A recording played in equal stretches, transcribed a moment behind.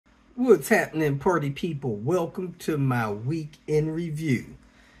What's happening, party people? Welcome to my week in review.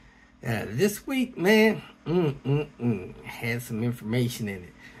 This week, man, had some information in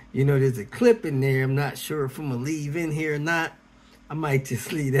it. You know, there's a clip in there. I'm not sure if I'm going to leave in here or not. I might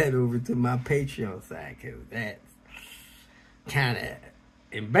just leave that over to my Patreon side because that's kind of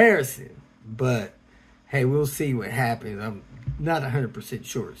embarrassing. But, hey, we'll see what happens. I'm not 100%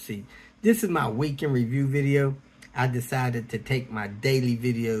 sure. See, this is my week in review video. I decided to take my daily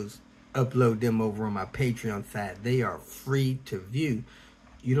videos, upload them over on my Patreon side. They are free to view.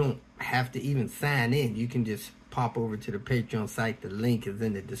 You don't have to even sign in. You can just pop over to the Patreon site. The link is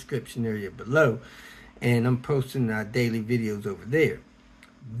in the description area below. And I'm posting our daily videos over there.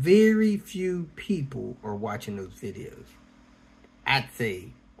 Very few people are watching those videos. I'd say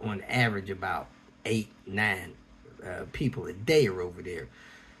on average about 8, 9 people a day are over there.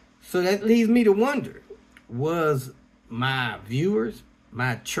 So that leads me to wonder, was my viewers,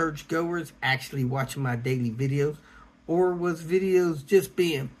 my churchgoers actually watching my daily videos? Or was videos just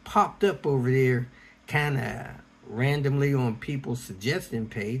being popped up over there kind of randomly on people's suggestion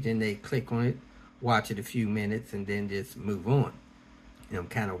page and they click on it, watch it a few minutes, and then just move on? And I'm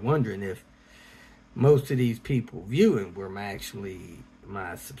kind of wondering if most of these people viewing were my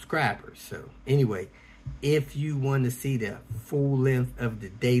subscribers. So anyway, if you want to see the full length of the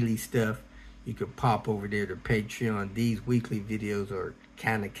daily stuff, you could pop over there to Patreon. These weekly videos are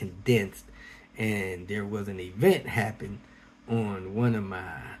kind of condensed, and there was an event happen on one of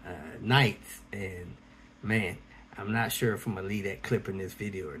my nights, and man, I'm not sure if I'm gonna leave that clip in this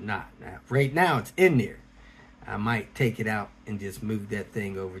video or not. Now, right now it's in there. I might take it out and just move that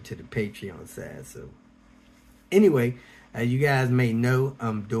thing over to the Patreon side. So anyway, you guys may know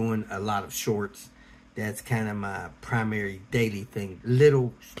I'm doing a lot of shorts. That's kind of my primary daily thing.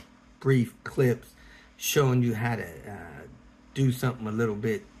 Little brief clips showing you how to do something a little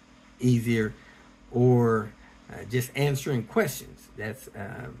bit easier, or just answering questions. That's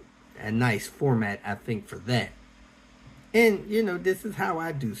a nice format, I think, for that. And, you know, this is how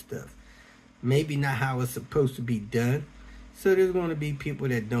I do stuff. Maybe not how it's supposed to be done. So there's going to be people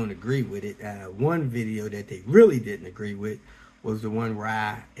that don't agree with it. One video that they really didn't agree with was the one where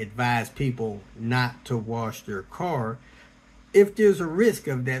I advised people not to wash their car if there's a risk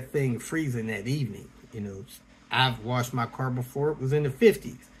of that thing freezing that evening. You know, I've washed my car before. It was in the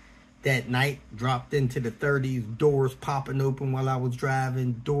 50s. That night, dropped into the 30s, doors popping open while I was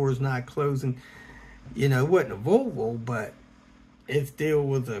driving, doors not closing. You know, it wasn't a Volvo, but it still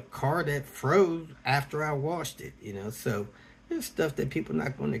was a car that froze after I washed it, you know. So there's stuff that people are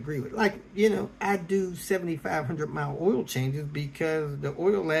not going to agree with. Like, you know, I do 7,500 mile oil changes because the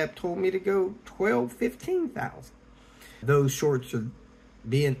oil lab told me to go 12, 15,000. Those shorts are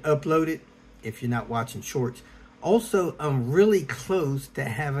being uploaded if you're not watching shorts. Also, I'm really close to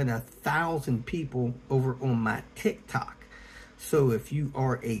having 1,000 people over on my TikTok. So if you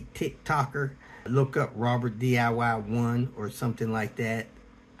are a TikToker, look up Robert DIY1 or something like that.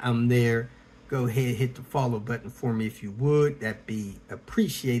 I'm there. Go ahead, hit the follow button for me if you would. That'd be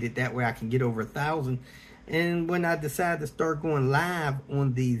appreciated. That way I can get over 1,000. And when I decide to start going live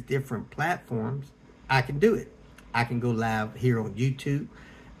on these different platforms, I can do it. I can go live here on YouTube.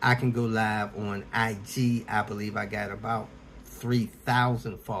 I can go live on IG. I believe I got about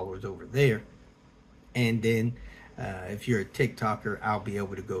 3,000 followers over there. And then if you're a TikToker, I'll be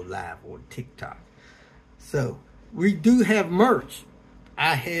able to go live on TikTok. So we do have merch.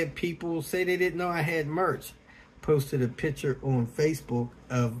 I had people say they didn't know I had merch. Posted a picture on Facebook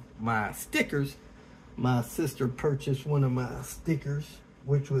of my stickers. My sister purchased one of my stickers,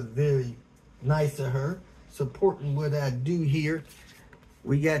 which was very nice of her, supporting what I do here.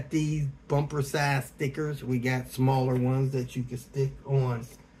 We got these bumper size stickers. We got smaller ones that you can stick on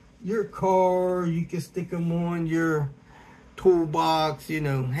your car. You can stick them on your toolbox. You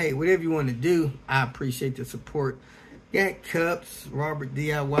know, hey, whatever you want to do. I appreciate the support. Got cups, Robert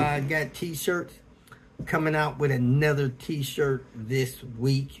DIY. Got t-shirts. Coming out with another t-shirt this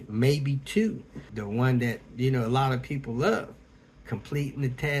week, maybe 2. The one that, you know, a lot of people love, completing the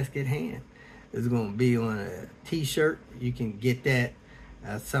task at hand, is going to be on a t-shirt. You can get that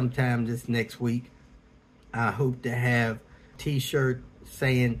sometime this next week. I hope to have t-shirt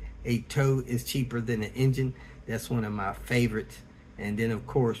saying a tow is cheaper than an engine. That's one of my favorites. And then, of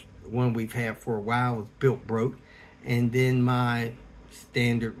course, one we've had for a while was Built Broke. And then my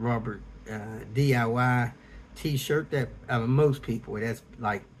standard Robert DIY t-shirt that most people, that's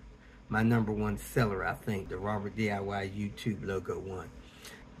like my #1 seller, I think, the Robert DIY YouTube logo one.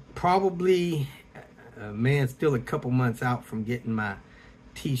 Probably, man, still a couple months out from getting my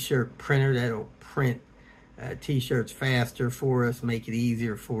t-shirt printer that'll print t-shirts faster for us, make it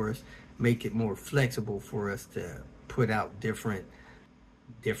easier for us, make it more flexible for us to put out different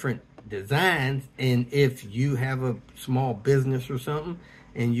designs. And if you have a small business or something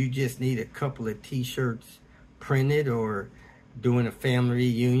and you just need a couple of t-shirts printed, or doing a family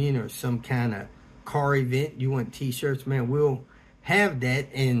reunion or some kind of car event, you want t-shirts, man, we'll have that.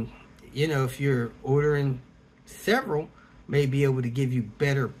 And if you're ordering several, may be able to give you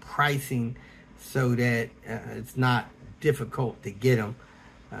better pricing so that it's not difficult to get them.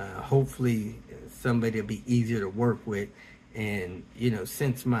 Hopefully somebody will be easier to work with. And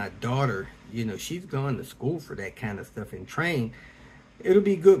since my daughter, she's gone to school for that kind of stuff and trained, it'll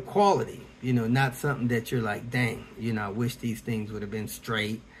be good quality, not something that you're like, dang, I wish these things would have been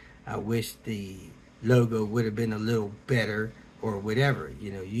straight. I wish the logo would have been a little better or whatever.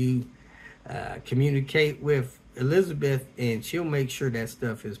 You communicate with Elizabeth and she'll make sure that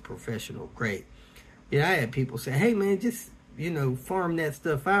stuff is professional grade. I had people say, hey man, just, farm that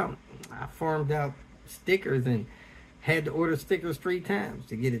stuff out. I farmed out stickers and had to order stickers 3 times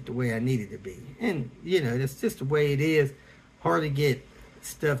to get it the way I needed it to be. And, that's just the way it is. Hard to get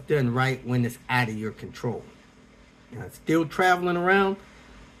stuff done right when it's out of your control. Still traveling around.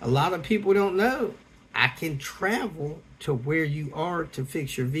 A lot of people don't know I can travel to where you are to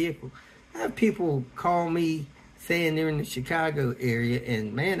fix your vehicle. I have people call me saying they're in the Chicago area,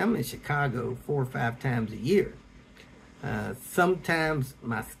 and man, I'm in Chicago 4 or 5 times a year. Sometimes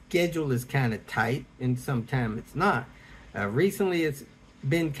my schedule is kind of tight, and sometimes it's not. Recently, it's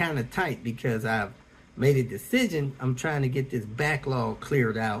been kind of tight because I've made a decision. I'm trying to get this backlog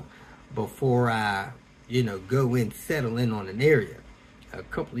cleared out before I, go and settle in on an area. A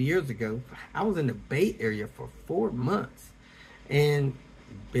couple of years ago, I was in the Bay Area for 4 months and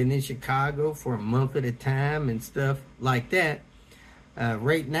been in Chicago for a month at a time and stuff like that.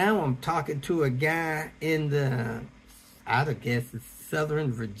 Right now, I'm talking to a guy in the, I guess, the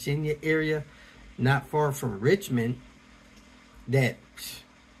Southern Virginia area, not far from Richmond, that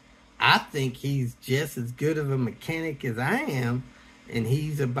I think he's just as good of a mechanic as I am, and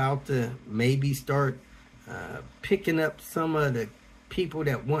he's about to maybe start picking up some of the people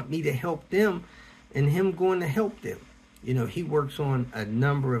that want me to help them, and him going to help them. He works on a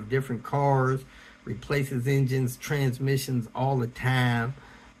number of different cars, replaces engines, transmissions all the time.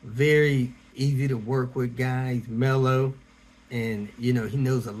 Very easy to work with guy. He's mellow, and he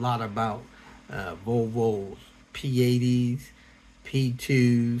knows a lot about Volvo's P80s,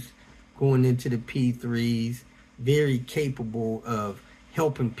 P2s, going into the P3s. Very capable of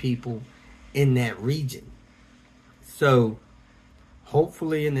helping people in that region. So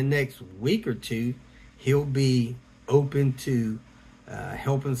hopefully in the next week or two, he'll be open to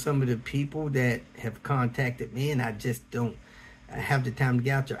helping some of the people that have contacted me, and I just don't have the time to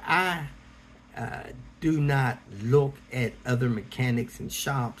get out there. I do not look at other mechanics and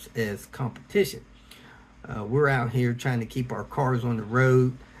shops as competition. We're out here trying to keep our cars on the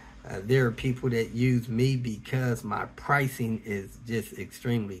road. There are people that use me because my pricing is just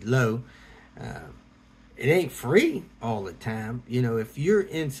extremely low. It ain't free all the time. If you're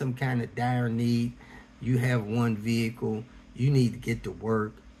in some kind of dire need, you have one vehicle, you need to get to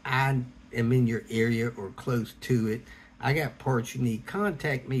work, I am in your area or close to it, I got parts you need,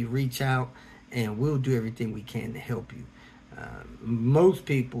 contact me, reach out, and we'll do everything we can to help you. Most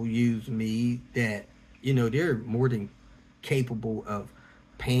people use me that, they're more than capable of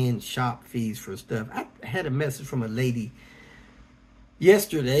paying shop fees for stuff. I had a message from a lady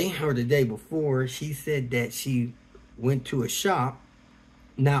yesterday or the day before. She said that she went to a shop,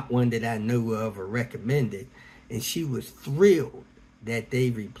 not one that I know of or recommended, and she was thrilled that they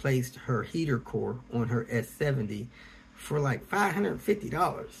replaced her heater core on her S70 for like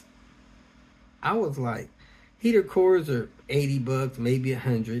 $550. I was like, heater cores are $80, maybe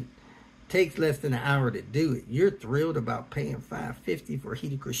 $100. Takes less than an hour to do it. You're thrilled about paying $550 for a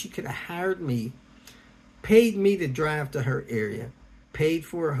heater core. She could have hired me, paid me to drive to her area, paid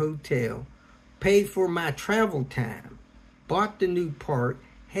for a hotel, paid for my travel time, bought the new part,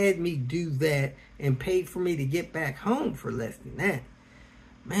 had me do that, and paid for me to get back home for less than that.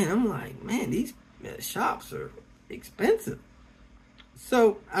 Man, I'm like, man, these shops are expensive.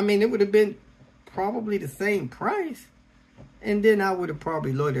 So, it would have been probably the same price. And then I would have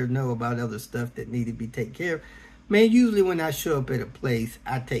probably let her know about other stuff that needed to be taken care of. Man, usually when I show up at a place,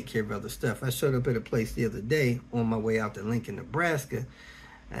 I take care of other stuff. I showed up at a place the other day on my way out to Lincoln, Nebraska,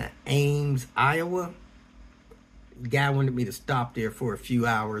 Ames, Iowa. The guy wanted me to stop there for a few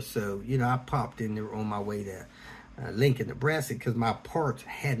hours. So, I popped in there on my way to Lincoln, Nebraska, because my parts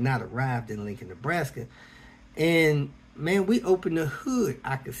had not arrived in Lincoln, Nebraska. And, man, we opened the hood.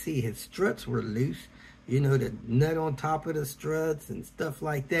 I could see his struts were loose. the nut on top of the struts and stuff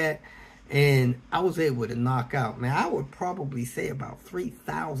like that. And I was able to knock out, man, I would probably say about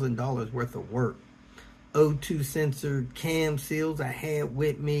 $3,000 worth of work. O2 sensor cam seals I had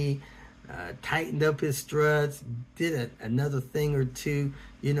with me, tightened up his struts, did another thing or two.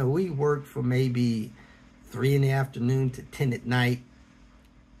 We worked for maybe 3 in the afternoon to 10 at night.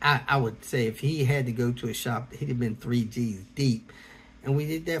 I would say if he had to go to a shop, he'd have been 3 G's deep. And we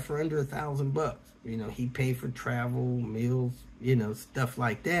did that for under $1,000. He paid for travel, meals, stuff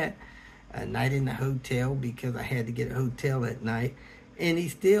like that. A night in the hotel because I had to get a hotel at night. And he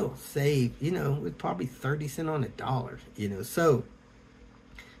still saved, with probably 30 cents on the dollar, So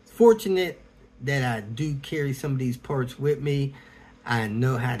it's fortunate that I do carry some of these parts with me. I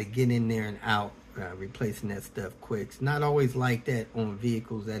know how to get in there and out. Replacing that stuff quick. It's not always like that on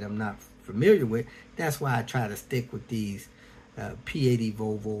vehicles that I'm not familiar with. That's why I try to stick with these P80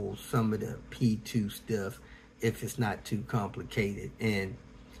 Volvos, some of the P2 stuff, if it's not too complicated. And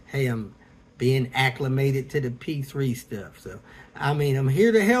hey, I'm being acclimated to the P3 stuff. So, I'm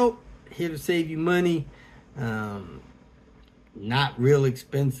here to help, here to save you money. Not real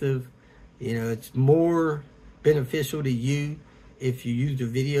expensive. It's more beneficial to you if you use the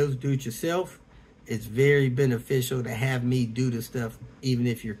videos, do it yourself. It's very beneficial to have me do the stuff, even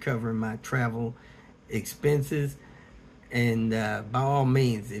if you're covering my travel expenses. And by all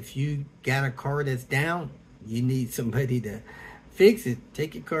means, if you got a car that's down, you need somebody to fix it,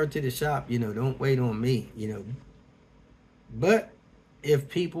 take your car to the shop. Don't wait on me, But if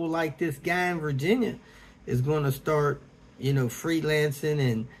people like this guy in Virginia is going to start,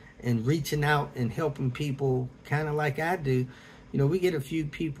 freelancing and reaching out and helping people kind of like I do, we get a few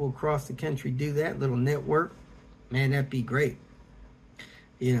people across the country do that little network. Man, that'd be great.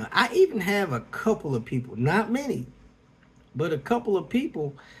 I even have a couple of people, not many, but a couple of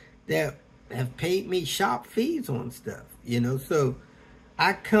people that have paid me shop fees on stuff, So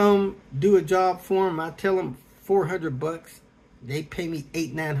I come do a job for them. I tell them $400. They pay me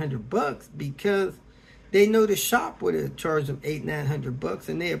 $800-900 because they know the shop would have charged them $800-900,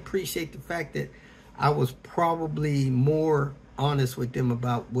 and they appreciate the fact that I was probably more honest with them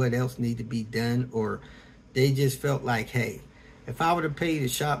about what else need to be done, or they just felt like, hey, if I were to pay the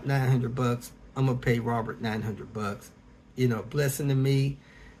shop $900, I'm gonna pay Robert $900. Blessing to me.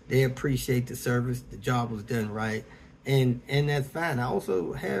 They appreciate the service. The job was done right, and that's fine. I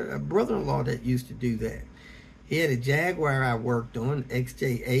also had a brother-in-law that used to do that. He had a Jaguar I worked on,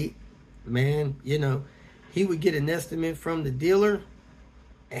 XJ8. Man, he would get an estimate from the dealer,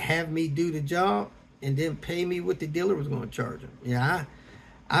 have me do the job, and then pay me what the dealer was going to charge him.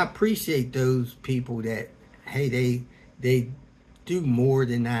 I appreciate those people that, hey, they do more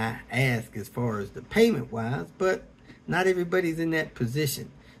than I ask as far as the payment wise, but not everybody's in that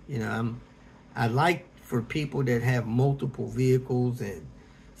position. I like for people that have multiple vehicles and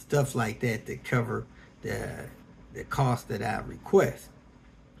stuff like that to cover the cost that I request.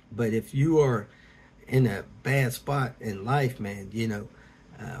 But if you are in a bad spot in life, man,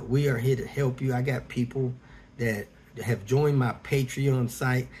 we are here to help you. I got people that have joined my Patreon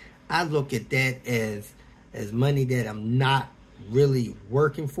site. I look at that as money that I'm not really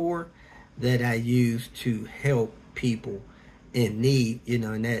working for, that I use to help people in need,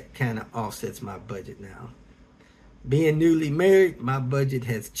 and that kind of offsets my budget now. Being newly married, my budget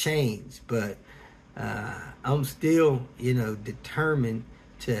has changed, but I'm still, determined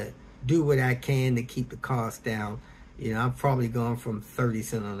to do what I can to keep the cost down. I've probably gone from 30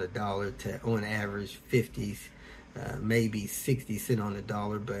 cents on the dollar to, on average, 50s, maybe 60 cents on the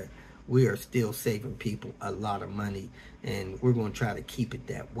dollar, but we are still saving people a lot of money, and we're going to try to keep it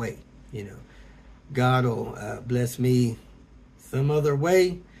that way. God will bless me some other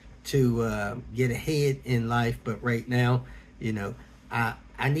way to get ahead in life, but right now,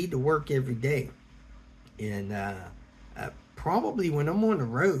 I need to work every day, and probably when I'm on the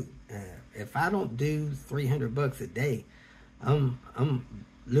road, if I don't do $300 a day, I'm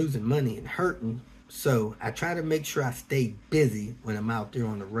losing money and hurting. So I try to make sure I stay busy when I'm out there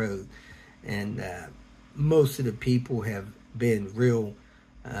on the road. And most of the people have been real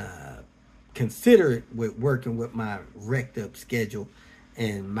considerate with working with my wrecked up schedule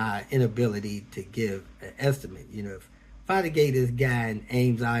and my inability to give an estimate. If I gave this guy in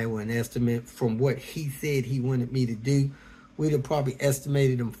Ames, Iowa, an estimate from what he said he wanted me to do, we'd have probably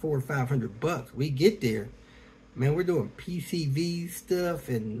estimated him $400 or $500. We get there, man, we're doing PCV stuff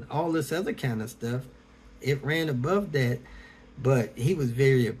and all this other kind of stuff. It ran above that, but he was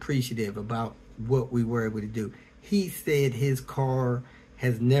very appreciative about what we were able to do. He said his car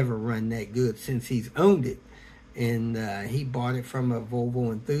has never run that good since he's owned it, and he bought it from a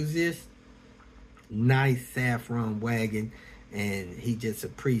Volvo enthusiast, nice saffron wagon, and he just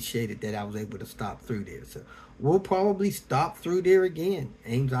appreciated that I was able to stop through there. So we'll probably stop through there again.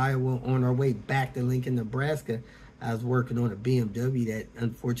 Ames, Iowa. On our way back to Lincoln, Nebraska, I was working on a BMW that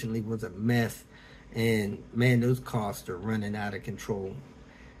unfortunately was a mess. And man, those costs are running out of control.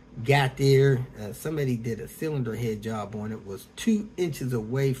 Got there, somebody did a cylinder head job on it, was 2 inches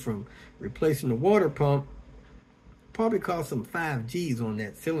away from replacing the water pump. Probably cost some 5 G's on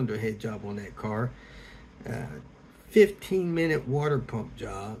that cylinder head job on that car. 15-minute water pump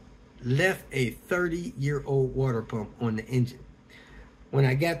job. Left a 30-year-old water pump on the engine. When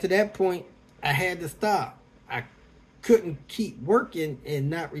I got to that point, I had to stop. I couldn't keep working and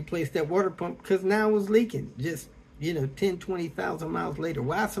not replace that water pump because now it was leaking. Just, 10, 20,000 miles later.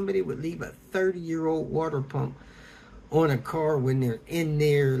 Why somebody would leave a 30-year-old water pump on a car when they're in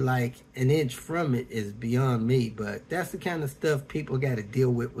there like an inch from it is beyond me. But that's the kind of stuff people got to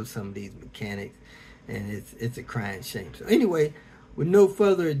deal with some of these mechanics. And it's a crying shame. So anyway, with no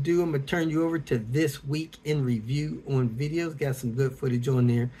further ado, I'm going to turn you over to This Week in Review on videos. Got some good footage on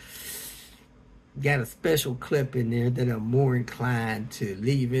there. Got a special clip in there that I'm more inclined to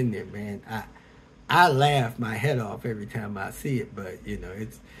leave in there, man. I laugh my head off every time I see it, but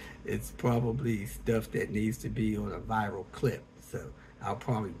it's probably stuff that needs to be on a viral clip. So I'll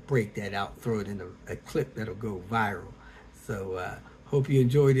probably break that out, throw it in a clip that'll go viral. So hope you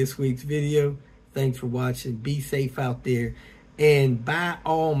enjoy this week's video. Thanks for watching. Be safe out there, and by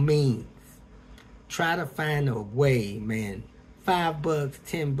all means, try to find a way, man. $5,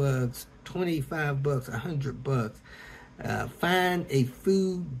 $10, $25, $100. Find a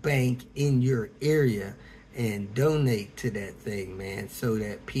food bank in your area and donate to that thing, man, so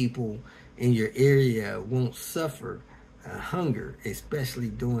that people in your area won't suffer hunger, especially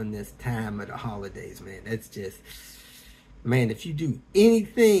during this time of the holidays, man. That's just, man, if you do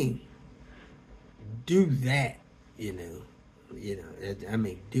anything, do that, I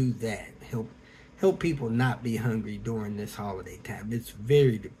mean, do that. Help people not be hungry during this holiday time. It's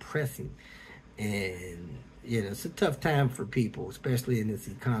very depressing, and it's a tough time for people, especially in this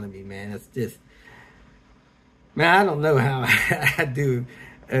economy, man. It's just, man, I don't know how I do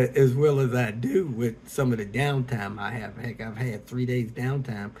as well as I do with some of the downtime I have. Heck, I've had 3 days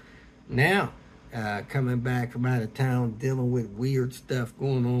downtime now, coming back from out of town, dealing with weird stuff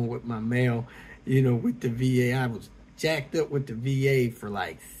going on with my mail, with the VA. I was jacked up with the VA for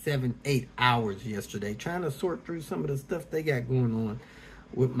like 7-8 hours yesterday, trying to sort through some of the stuff they got going on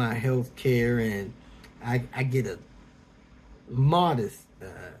with my health care, and I get a modest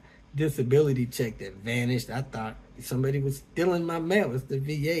disability check that vanished. I thought somebody was stealing my mail. It's the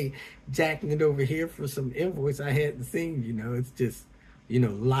VA jacking it over here for some invoice I hadn't seen. It's just,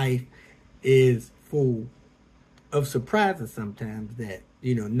 life is full of surprises sometimes that,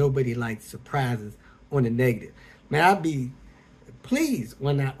 nobody likes surprises on the negative. Man, I'll be pleased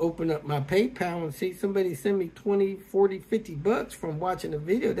when I open up my PayPal and see somebody send me 20, 40, 50 bucks from watching a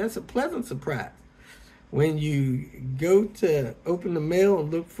video. That's a pleasant surprise. When you go to open the mail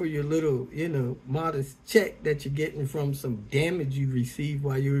and look for your little, modest check that you're getting from some damage you received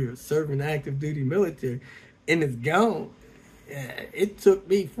while you were serving active duty military, and it's gone. It took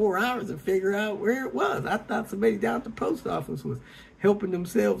me 4 hours to figure out where it was. I thought somebody down at the post office was helping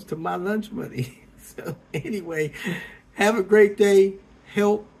themselves to my lunch money. So anyway, have a great day.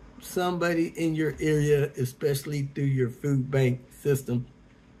 Help somebody in your area, especially through your food bank system.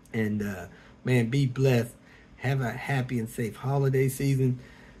 And man, be blessed. Have a happy and safe holiday season.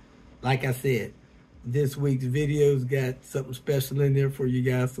 Like I said, this week's video's got something special in there for you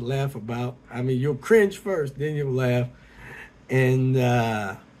guys to laugh about. I mean, you'll cringe first, then you'll laugh. And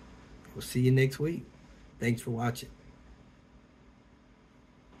we'll see you next week. Thanks for watching.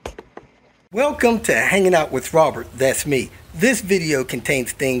 Welcome to Hanging Out with Robert, that's me. This video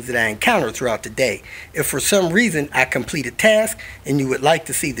contains things that I encounter throughout the day. If for some reason I complete a task and you would like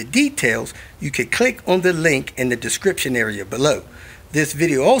to see the details, you could click on the link in the description area below. This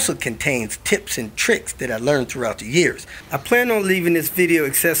video also contains tips and tricks that I learned throughout the years. I plan on leaving this video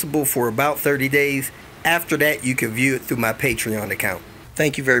accessible for about 30 days. After that, you can view it through my Patreon account.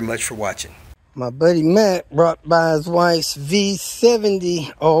 Thank you very much for watching. My buddy Matt brought by his wife's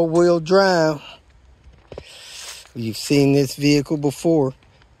V70 all-wheel drive. You've seen this vehicle before.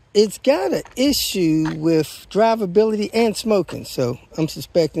 It's got an issue with drivability and smoking, so I'm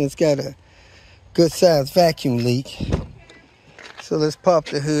suspecting it's got a good-sized vacuum leak. So let's pop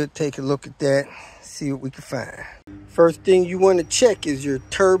the hood, take a look at that, see what we can find. First thing you want to check is your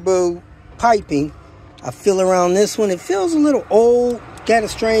turbo piping. I feel around this one. It feels a little old, got a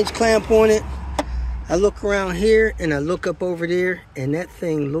strange clamp on it. I look around here and I look up over there, and that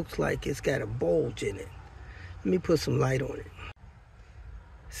thing looks like it's got a bulge in it. Let me put some light on it.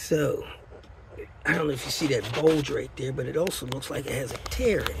 So, I don't know if you see that bulge right there, but it also looks like it has a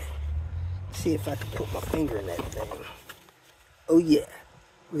tear in it. Let's see if I can put my finger in that thing. Oh yeah,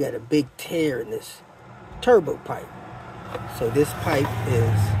 we got a big tear in this turbo pipe. So this pipe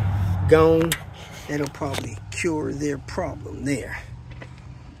is gone. That'll probably cure their problem there.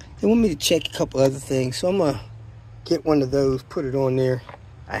 They want me to check a couple other things, so I'm gonna get one of those, put it on there.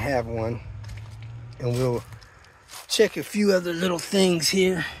 I have one, and we'll check a few other little things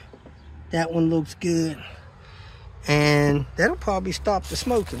here. That one looks good, and that'll probably stop the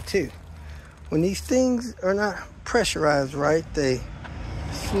smoking too. When these things are not pressurized right, they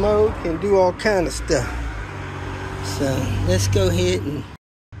smoke and do all kind of stuff. So let's go ahead and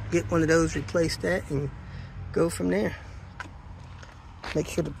get one of those, replace that, and go from there. Make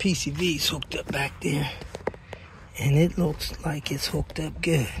sure the PCV is hooked up back there, and it looks like it's hooked up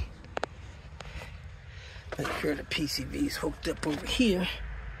good. Make sure the PCV is hooked up over here.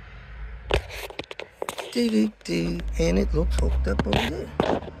 And it looks hooked up over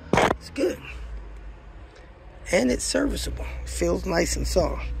there. It's good. And it's serviceable. It feels nice and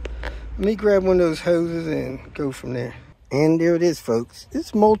soft. Let me grab one of those hoses and go from there. And there it is, folks.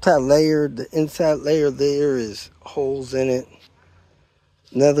 It's multi-layered. The inside layer there is holes in it.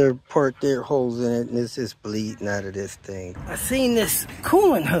 Another part there, holes in it, and it's just bleeding out of this thing. I seen this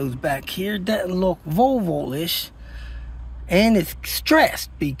coolant hose back here. Doesn't look Volvo-ish. And it's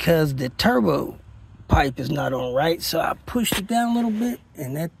stressed because the turbo pipe is not on right. So I pushed it down a little bit,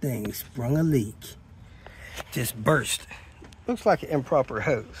 and that thing sprung a leak. Just burst. Looks like an improper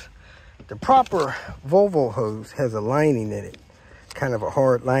hose. The proper Volvo hose has a lining in it. Kind of a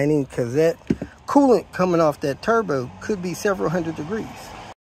hard lining, because that coolant coming off that turbo could be several hundred degrees.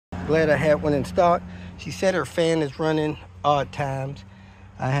 Glad I had one in stock. She said her fan is running odd times.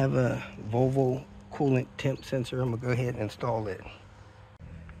 I have a Volvo coolant temp sensor. I'm gonna go ahead and install it.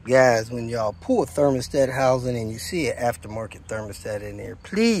 Guys, when y'all pull a thermostat housing and you see an aftermarket thermostat in there,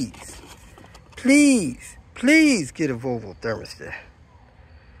 please get a Volvo thermostat.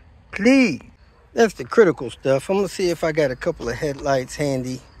 Please. That's the critical stuff. I'm gonna see if I got a couple of headlights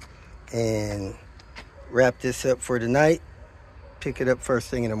handy and wrap this up for tonight. Pick it up first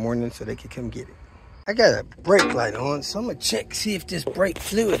thing in the morning so they can come get it. I got a brake light on, so I'm gonna check, see if this brake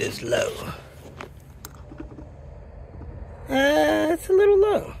fluid is low. It's a little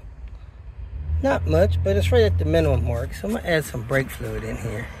low. Not much, but it's right at the minimum mark, so I'm gonna add some brake fluid in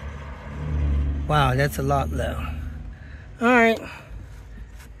here. Wow, that's a lot low. All right,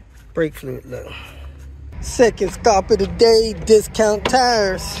 brake fluid low. Second stop of the day, Discount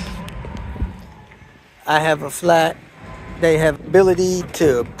Tires. I have a flat. They have ability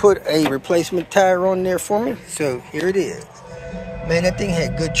to put a replacement tire on there for me, so here it is. Man, that thing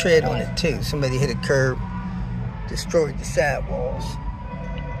had good tread on it too. Somebody hit a curb, destroyed the sidewalls.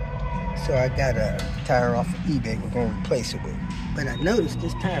 So I got a tire off of eBay we're gonna replace it with. But I noticed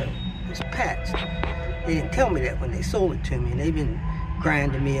this tire was patched. They didn't tell me that when they sold it to me, and they've been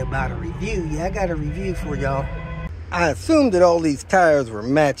grinding me about a review. Yeah, I got a review for y'all. I assumed that all these tires were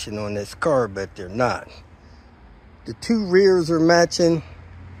matching on this car, but they're not. The two rears are matching.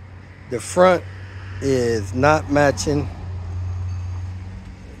 The front is not matching.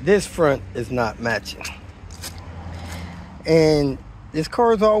 This front is not matching. And this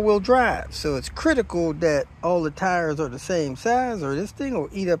car is all-wheel drive, so it's critical that all the tires are the same size, or this thing will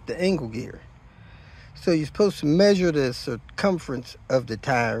eat up the angle gear. So you're supposed to measure the circumference of the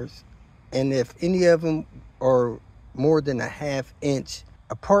tires, and if any of them are more than a ½ inch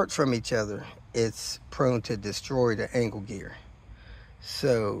apart from each other, it's prone to destroy the angle gear.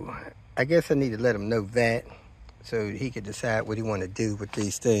 So I guess I need to let him know that, so he could decide what he want to do with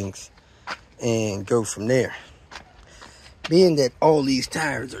these things and go from there. Being that all these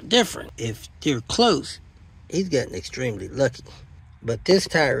tires are different, if they're close, he's gotten extremely lucky. But this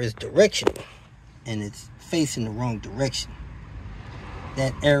tire is directional, and it's facing the wrong direction.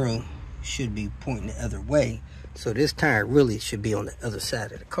 That arrow should be pointing the other way, so this tire really should be on the other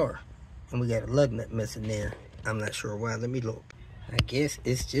side of the car. And we got a lug nut missing there. I'm not sure why. Let me look. I guess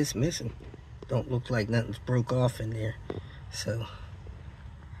it's just missing. Don't look like nothing's broke off in there. So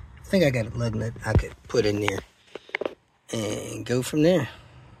I think I got a lug nut I could put in there and go from there.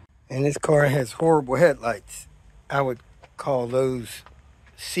 And this car has horrible headlights. I would call those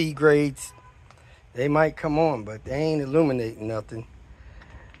C grades. They might come on, but they ain't illuminating nothing.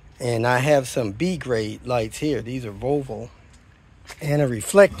 And I have some B grade lights here. These are Volvo, and a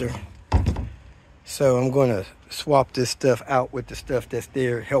reflector. So I'm going to swap this stuff out with the stuff that's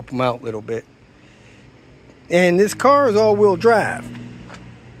there, help them out a little bit. And this car is all-wheel drive.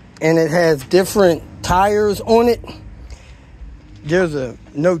 And it has different tires on it. There's a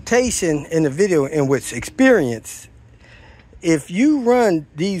notation in the video in which experience, if you run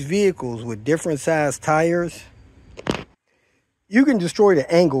these vehicles with different size tires, you can destroy the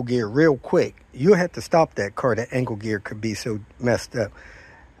angle gear real quick. You'll have to stop that car. The angle gear could be so messed up.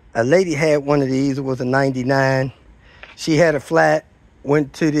 A lady had one of these. It was a 99. She had a flat,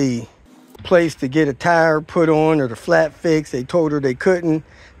 went to the place to get a tire put on or the flat fixed. They told her they couldn't.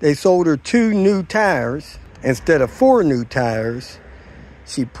 They sold her 2 new tires instead of 4 new tires.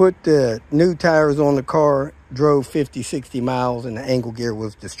 She put the new tires on the car, drove 50, 60 miles, and the angle gear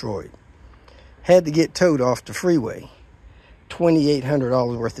was destroyed. Had to get towed off the freeway.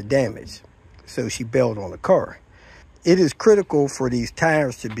 $2,800 worth of damage. So she bailed on the car. It is critical for these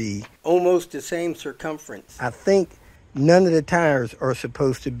tires to be almost the same circumference. I think none of the tires are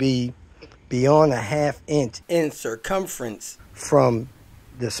supposed to be beyond a 1/2 inch in circumference from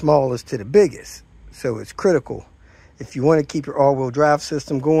the smallest to the biggest. So it's critical, if you want to keep your all-wheel drive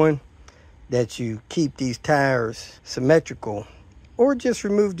system going, that you keep these tires symmetrical, or just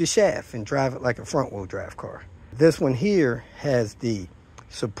remove the shaft and drive it like a front-wheel drive car. This one here has the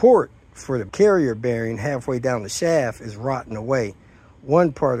support for the carrier bearing halfway down the shaft is rotting away.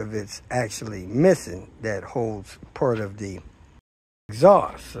 One part of it's actually missing that holds part of the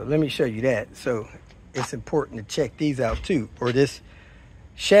exhaust. So let me show you that. So it's important to check these out too, or this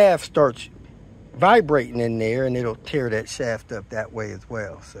shaft starts vibrating in there and it'll tear that shaft up that way as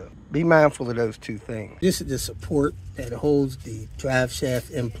well. So be mindful of those 2 things. This is the support that holds the drive shaft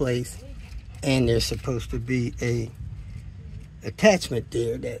in place, and there's supposed to be a attachment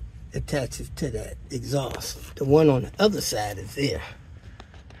there that attaches to that exhaust. The one on the other side is there,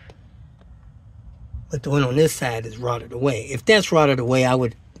 but the one on this side is rotted away. If that's rotted away, I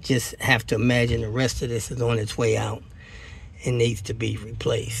would just have to imagine the rest of this is on its way out and needs to be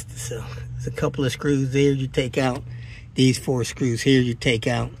replaced. So there's a couple of screws there you take out. These 4 screws here you take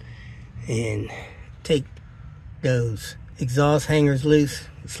out, and take those exhaust hangers loose,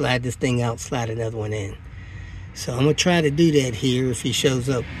 slide this thing out, slide another one in. So I'm gonna try to do that here if he shows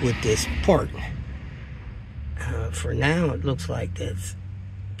up with this part. For now, it looks like that's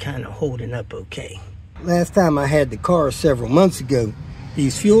kind of holding up okay. Last time I had the car several months ago,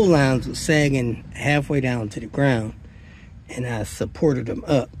 these fuel lines were sagging halfway down to the ground, and I supported them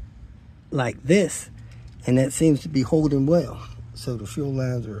up like this, and that seems to be holding well. So the fuel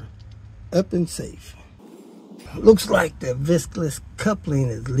lines are up and safe. Looks like the viscous coupling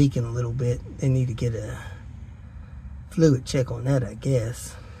is leaking a little bit. They need to get a fluid check on that, I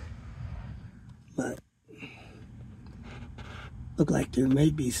guess. But look like there may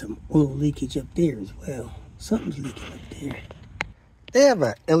be some oil leakage up there as well. Something's leaking up there. They have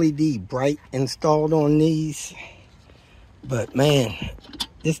a LED bright installed on these, but man,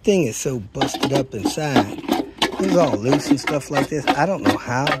 this thing is so busted up inside. It's all loose and stuff like this. I don't know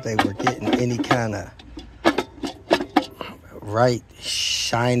how they were getting any kind of right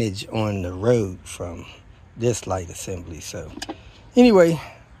shinage on the road from this light assembly. So anyway,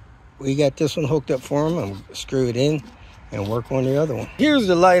 we got this one hooked up for him. I'm gonna screw it in and work on the other one. Here's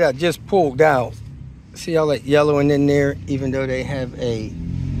the light I just pulled out. See all that yellowing in there? Even though they have a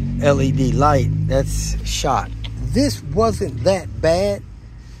LED light, that's shot. This wasn't that bad.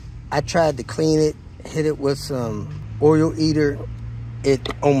 I tried to clean it, hit it with some oil eater. It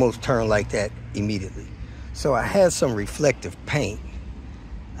almost turned like that immediately. So I had some reflective paint.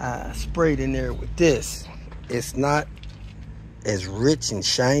 I sprayed in there with this. It's not as rich and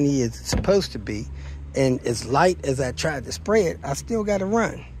shiny as it's supposed to be. And as light as I tried to spray it, I still got to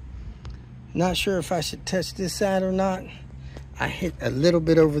run. Not sure if I should touch this side or not. I hit a little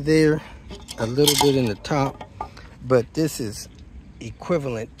bit over there, a little bit in the top, but this is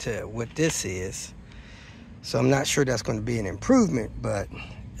equivalent to what this is. So I'm not sure that's going to be an improvement, but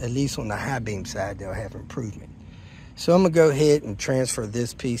at least on the high beam side, they'll have improvement. So I'm gonna go ahead and transfer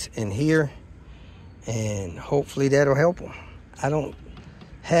this piece in here, and hopefully that'll help them. I don't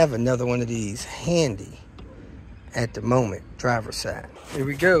have another one of these handy at the moment, driver's side. Here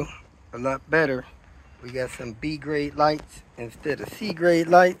we go, a lot better. We got some B grade lights instead of C grade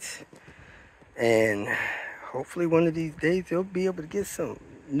lights, and hopefully one of these days they'll be able to get some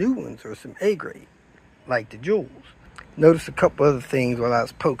new ones or some A grade, like the Jules. Noticed a couple other things while I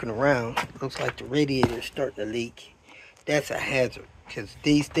was poking around. Looks like the radiator is starting to leak. That's a hazard, because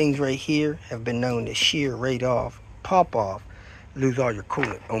these things right here have been known to shear right off, pop off, lose all your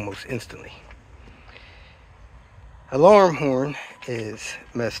coolant almost instantly. Alarm horn is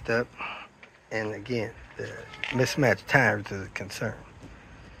messed up, and again, the mismatched tires is a concern.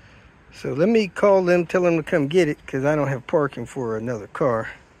 So let me call them, tell them to come get it, because I don't have parking for another car.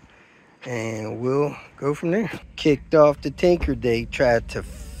 And we'll go from there. Kicked off the Tinker Day, tried to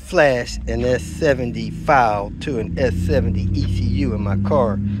flash an S70 file to an S70 ECU in my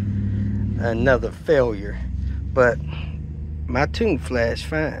car. Another failure. But my tune flashed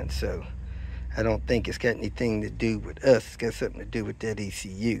fine, so I don't think it's got anything to do with us. It's got something to do with that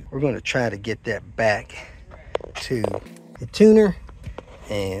ECU. We're going to try to get that back to the tuner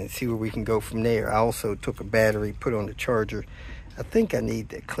and see where we can go from there. I also took a battery, put on the charger. I think I need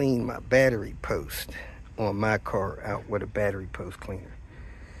to clean my battery post on my car out with a battery post cleaner.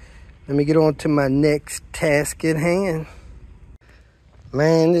 Let me get on to my next task at hand.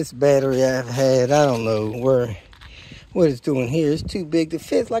 Man, this battery I've had, I don't know what it's doing here. It's too big to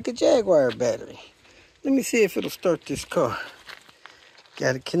fit. It's like a Jaguar battery. Let me see if it'll start this car.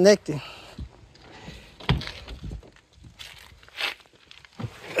 Got it connected.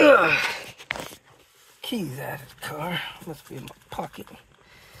 Ugh. Keys out of the car. Must be in my pocket.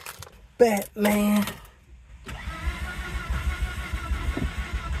 Batman.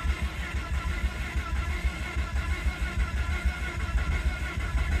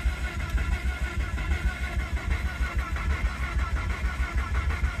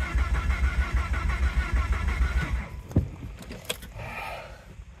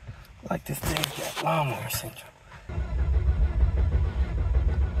 Like this thing's got lawnmower syndrome.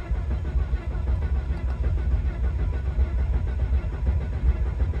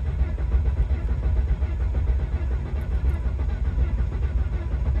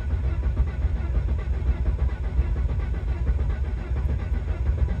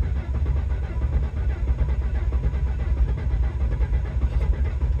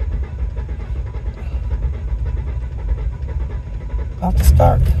 About to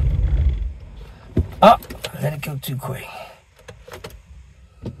start. Oh, let it go too quick.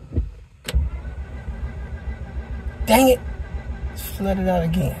 Dang it. Let's let it out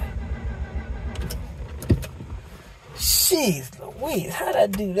again. Jeez Louise, how'd I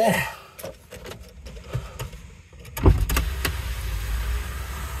do that?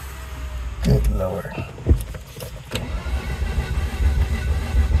 Good Lord.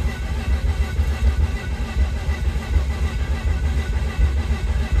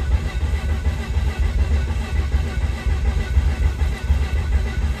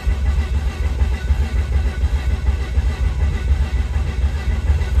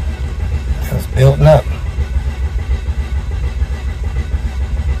 Building up.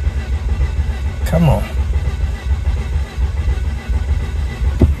 Come on.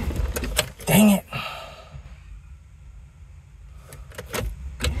 Dang it.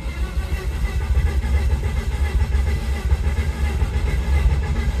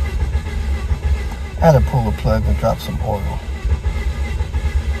 I had to pull the plug and drop some oil.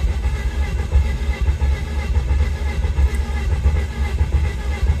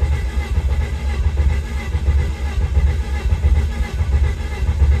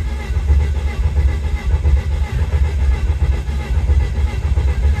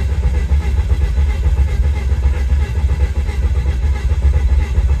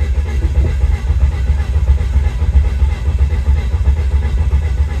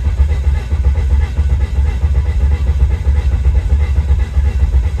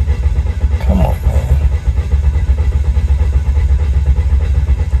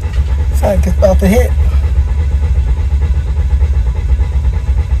 It's about to hit.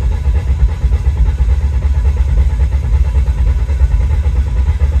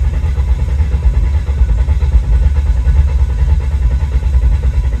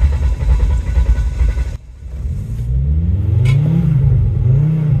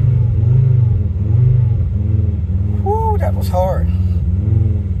 Whoo, that was hard.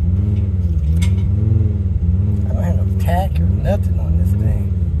 I don't have no tack or nothing on this thing.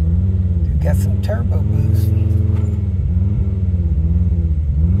 Got some turbo boost.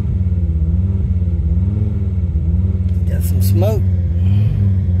 Got some smoke.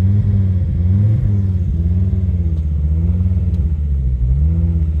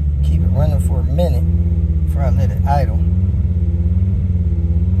 Keep it running for a minute before I let it idle.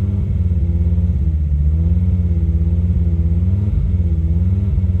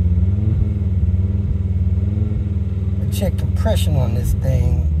 I check compression on this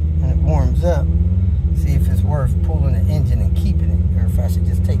thing when it warms up, see if it's worth pulling the engine and keeping it, or if I should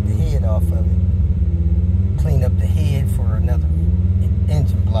just take the head off of it, clean up the head for another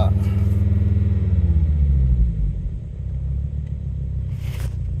engine block.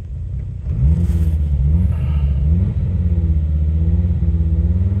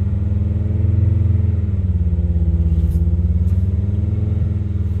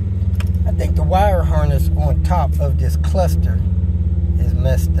 wire harness on top of this cluster is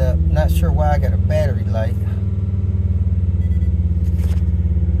messed up. Not sure why I got a battery light,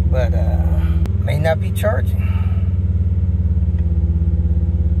 but may not be charging.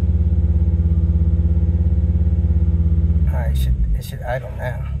 Alright, it should idle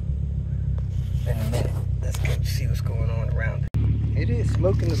now. In a minute. Let's go see what's going on around it. It is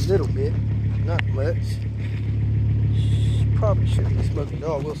smoking a little bit, not much. Probably shouldn't be smoking at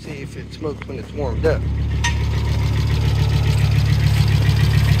all. We'll see if it smokes when it's warmed up.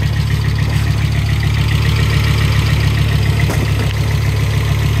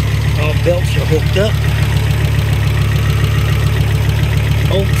 All belts are hooked up.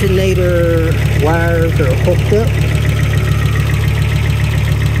 Alternator wires are hooked up.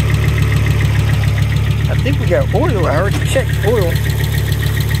 I think we got oil. I already checked oil.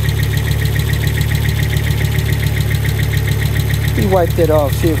 We wipe that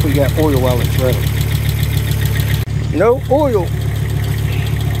off, see if we got oil while it's running. No oil.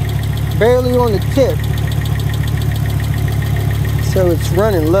 Barely on the tip. So it's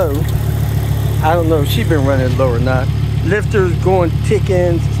running low. I don't know if she's been running low or not. Lifter's going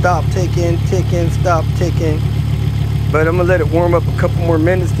ticking, stop ticking, ticking, stop ticking. But I'm gonna let it warm up a couple more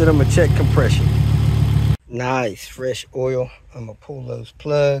minutes, then I'm gonna check compression. Nice, fresh oil. I'm gonna pull those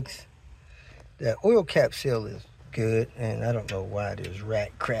plugs. That oil cap seal is good, and I don't know why there's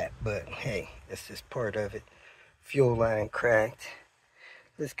rat crap, but hey, that's just part of it. Fuel line cracked.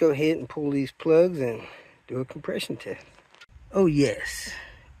 Let's go ahead and pull these plugs and do a compression test. Oh yes,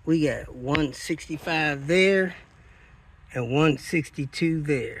 we got 165 there and 162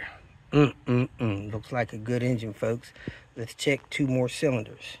 there. Looks like a good engine, folks. Let's check 2 more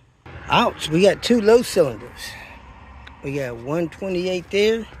cylinders. Ouch, we got 2 low cylinders. We got 128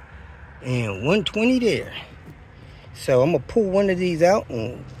 there and 120 there. So I'm gonna pull one of these out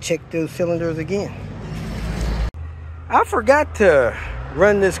and check those cylinders again. I forgot to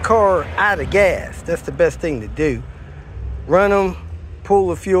run this car out of gas. That's the best thing to do. Run them, pull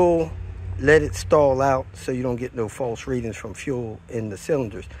the fuel, let it stall out so you don't get no false readings from fuel in the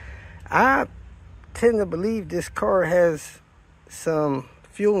cylinders. I tend to believe this car has some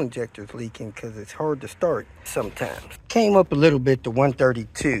fuel injectors leaking because it's hard to start sometimes. Came up a little bit to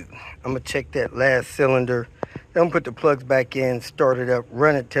 132. I'm gonna check that last cylinder. Then put the plugs back in, start it up,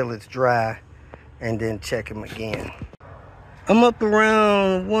 run it till it's dry, and then check them again. I'm up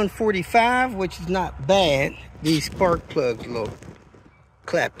around 145, which is not bad. These spark plugs look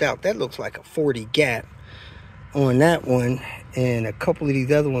clapped out. That looks like a 40 gap on that one, and a couple of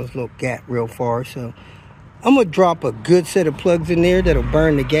these other ones look gap real far. So I'm gonna drop a good set of plugs in there that'll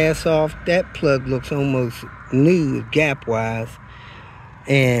burn the gas off. That plug looks almost new gap wise,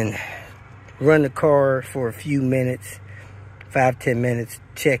 and run the car for a few minutes, 5-10 minutes,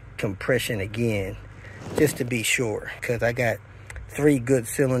 check compression again, just to be sure, because I got 3 good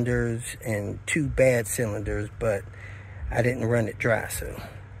cylinders and 2 bad cylinders, but I didn't run it dry. So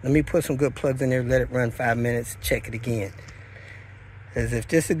let me put some good plugs in there, let it run 5 minutes, check it again. As if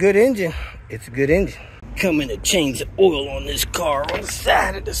this is a good engine, it's a good engine. Coming to change the oil on this car on the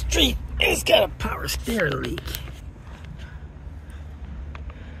side of the street. It's got a power steering leak.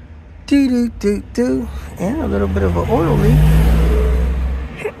 And a little bit of an oil leak.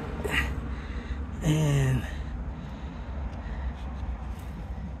 And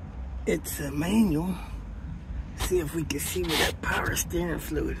it's a manual. See if we can see where that power steering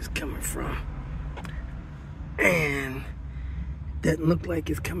fluid is coming from. And doesn't look like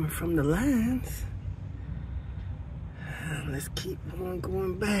it's coming from the lines. Let's keep on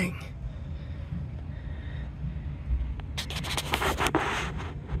going back.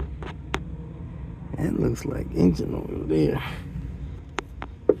 That looks like engine oil there.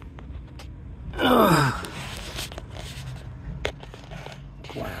 Oh.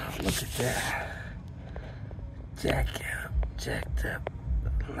 Wow, look at that. Jacked up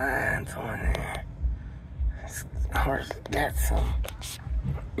lines on there. This car's got some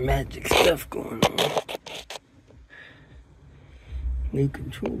magic stuff going on. New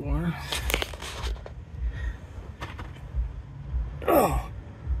control arms. Oh,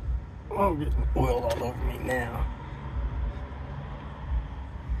 I'm getting oil all over me now.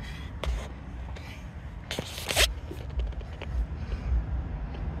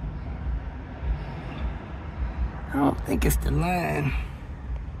 I don't think it's the line.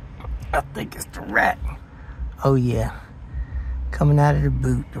 I think it's the rack. Oh yeah, coming out of the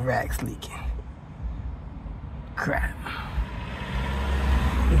boot, the rack's leaking. Crap.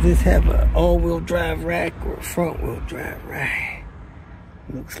 Does this have an all-wheel drive rack or a front-wheel drive rack?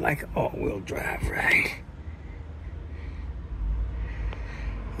 Looks like an all-wheel drive rack.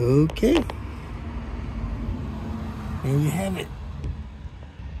 Okay, There you have it.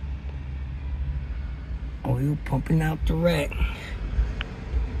 Oil pumping out the rack.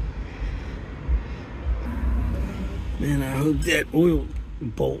 Man, I hope that oil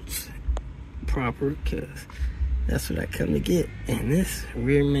bolts proper, because that's what I come to get. And this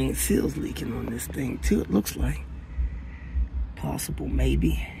rear main seal's leaking on this thing too, it looks like. Possible,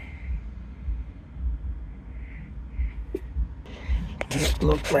 maybe. It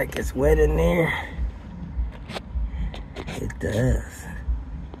looks like it's wet in there. It does.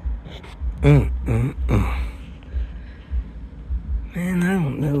 Man, I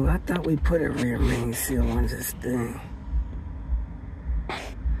don't know. I thought we put a rear main seal on this thing.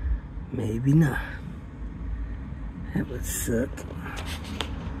 Maybe not. That would suck.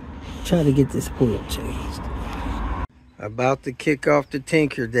 Try to get this oil changed. About to kick off the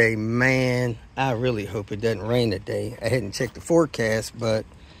Tinker Day. Man, I really hope it doesn't rain today. I hadn't checked the forecast, but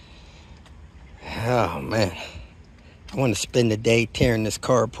oh man, I want to spend the day tearing this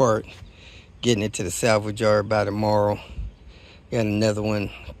car apart, getting it to the salvage yard by tomorrow. Got another one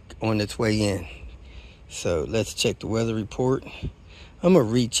on its way in. So let's check the weather report. I'm gonna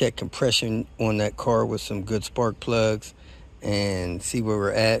recheck compression on that car with some good spark plugs and see where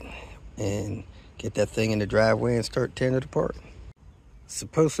we're at and get that thing in the driveway and start tearing it apart. It's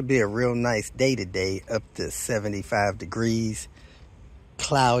supposed to be a real nice day today, up to 75 degrees.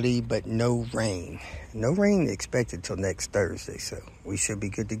 Cloudy, but no rain. No rain expected till next Thursday, so we should be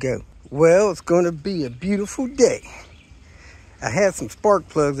good to go. Well, it's gonna be a beautiful day. I had some spark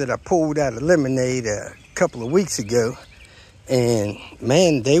plugs that I pulled out of Lemonade a couple of weeks ago, and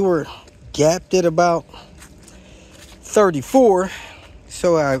man, they were gapped at about 34.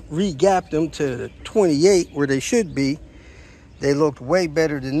 So I re-gapped them to 28 where they should be. They looked way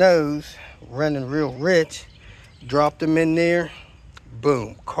better than those, running real rich. Dropped them in there,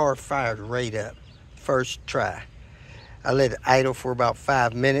 boom, car fired right up. First try. I let it idle for about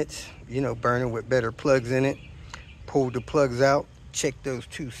 5 minutes, you know, burning with better plugs in it. Pulled the plugs out, checked those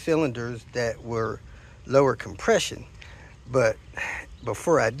 2 cylinders that were lower compression. But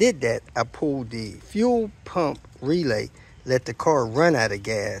before I did that, I pulled the fuel pump relay, let the car run out of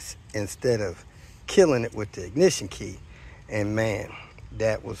gas instead of killing it with the ignition key. And man,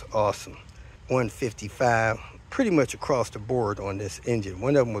 that was awesome. 155, pretty much across the board on this engine.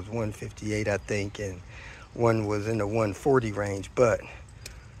 One of them was 158, I think, and one was in the 140 range, but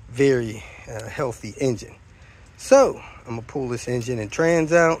very healthy engine. So I'm gonna pull this engine and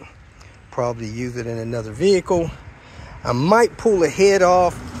trans out, probably use it in another vehicle. I might pull the head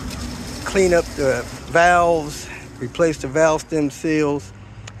off, clean up the valves, replace the valve stem seals.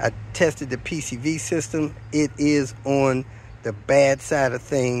 I tested the PCV system. It is on the bad side of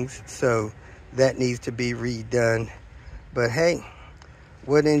things, so that needs to be redone. But hey,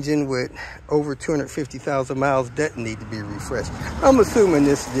 what engine with over 250,000 miles doesn't need to be refreshed? I'm assuming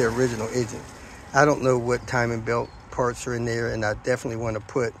this is the original engine. I don't know what timing belt parts are in there, and I definitely want to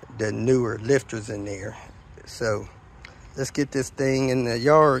put the newer lifters in there. So let's get this thing in the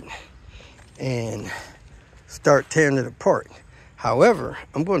yard and start tearing it apart. However,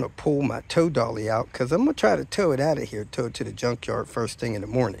 I'm going to pull my tow dolly out because I'm going to try to tow it out of here, tow it to the junkyard first thing in the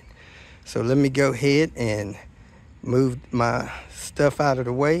morning. So let me go ahead and move my stuff out of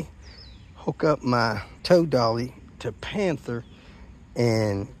the way, hook up my tow dolly to Panther,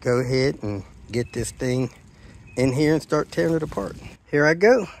 and go ahead and get this thing in here and start tearing it apart. Here I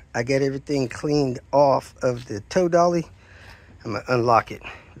go. I got everything cleaned off of the tow dolly. I'm going to unlock it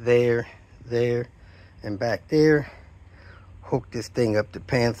there, and back there. Hook this thing up to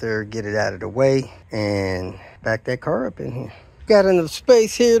Panther, get it out of the way, and back that car up in here. Got enough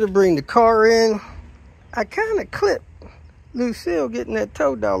space here to bring the car in. I kind of clipped Lucille getting that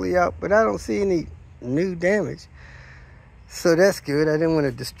tow dolly out, but I don't see any new damage. So that's good. I didn't want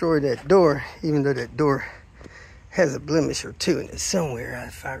to destroy that door, even though that door has a blemish or two in it somewhere,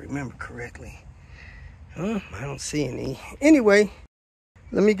 if I remember correctly. I don't see any. Anyway,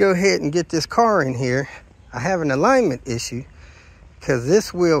 let me go ahead and get this car in here. I have an alignment issue because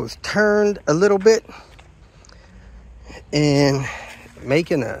this wheel is turned a little bit and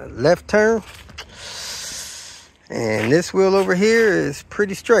making a left turn. And this wheel over here is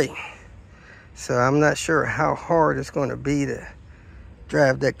pretty straight. So I'm not sure how hard it's going to be to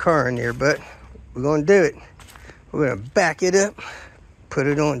drive that car in there, but we're going to do it. We're going to back it up, put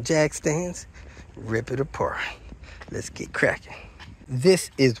it on jack stands, rip it apart. Let's get cracking.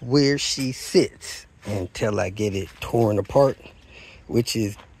 This is where she sits until I get it torn apart, which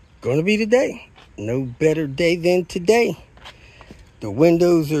is going to be today. No better day than today. The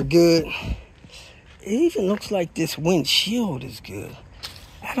windows are good. It even looks like this windshield is good.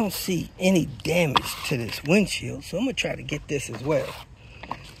 I don't see any damage to this windshield, so I'm gonna try to get this as well.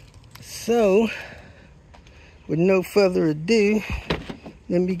 So, with no further ado,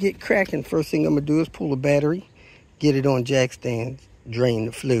 let me get cracking. First thing I'm gonna do is pull the battery, get it on jack stands, drain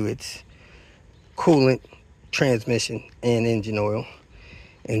the fluids, coolant, transmission, and engine oil,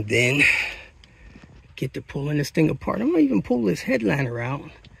 and then get to pulling this thing apart. I'm gonna even pull this headliner out,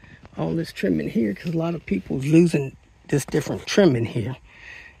 all this trim in here, because a lot of people's losing this different trim in here.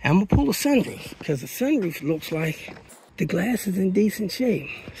 And I'm gonna pull the sunroof, because the sunroof looks like the glass is in decent shape.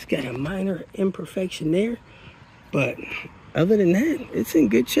 It's got a minor imperfection there, but other than that, it's in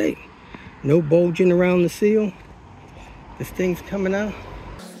good shape. No bulging around the seal. This thing's coming out.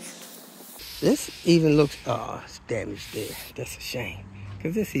 This even looks, oh, it's damaged there. That's a shame,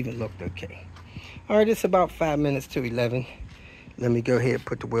 because this even looked okay. All right, it's about 5 minutes to 11. Let me go ahead and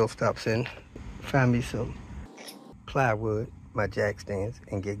put the wheel stops in, find me some plywood, my jack stands,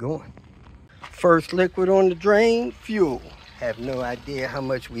 and get going. First liquid on the drain, fuel. Have no idea how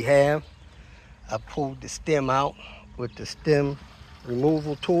much we have. I pulled the stem out with the stem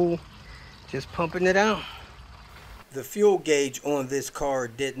removal tool, just pumping it out. The fuel gauge on this car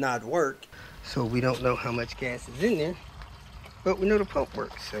did not work, so we don't know how much gas is in there, but we know the pump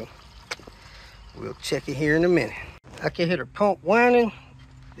works, so we'll check it here in a minute. I can hear the pump whining.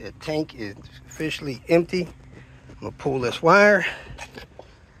 The tank is officially empty. I'm gonna pull this wire,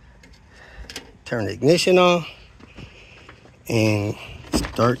 turn the ignition on, and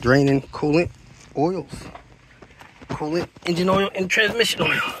start draining coolant, oils. Coolant, engine oil, and transmission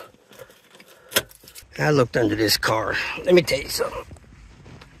oil. I looked under this car. Let me tell you something.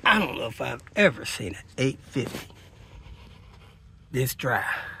 I don't know if I've ever seen an 850 this dry.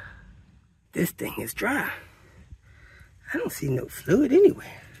 This thing is dry. I don't see no fluid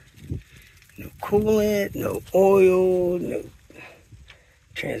anywhere. No coolant, no oil, no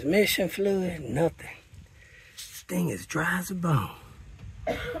transmission fluid, nothing. This thing is dry as a bone.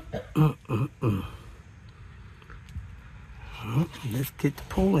 Let's get to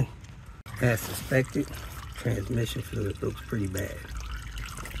pulling. As suspected, transmission fluid looks pretty bad.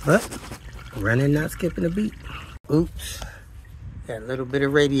 But running, not skipping a beat. Oops. Got a little bit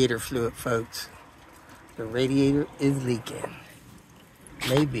of radiator fluid, folks. The radiator is leaking.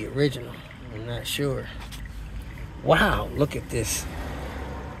 Maybe original, I'm not sure. Wow, look at this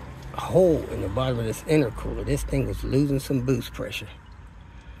hole in the bottom of this intercooler. This thing was losing some boost pressure.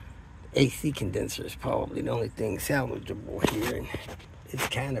 The AC condenser is probably the only thing salvageable here, and it's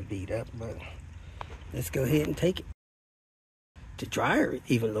kind of beat up, but let's go ahead and take it. The dryer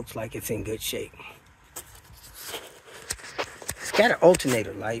even looks like it's in good shape. It's got an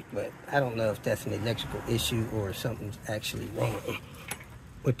alternator light, but I don't know if that's an electrical issue or something's actually wrong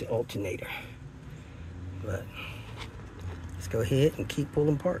with the alternator. But let's go ahead and keep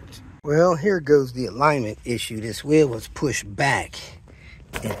pulling parts. Well, here goes the alignment issue. This wheel was pushed back.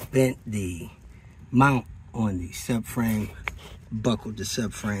 It bent the mount on the subframe, buckled the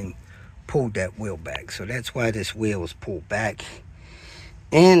subframe, pulled that wheel back. So that's why this wheel was pulled back.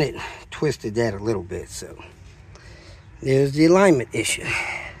 And it twisted that a little bit. So there's the alignment issue.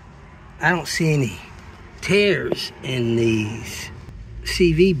 I don't see any tears in these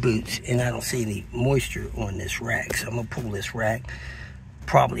CV boots, and I don't see any moisture on this rack. So I'm gonna pull this rack,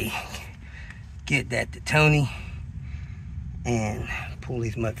 probably get that to Tony, and pull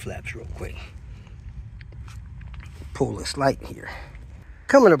these mud flaps real quick. Pull this light here.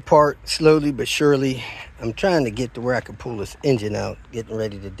 Coming apart slowly but surely. I'm trying to get to where I can pull this engine out, getting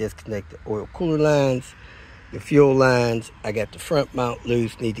ready to disconnect the oil cooler lines, the fuel lines. I got the front mount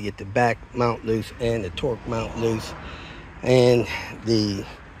loose, need to get the back mount loose and the torque mount loose, and the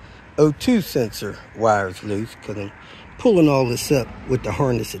O2 sensor wires loose, because I'm pulling all this up with the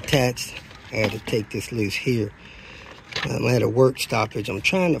harness attached. I had to take this loose here. I'm at a work stoppage. I'm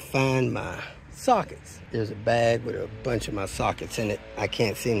trying to find my sockets. There's a bag with a bunch of my sockets in it. I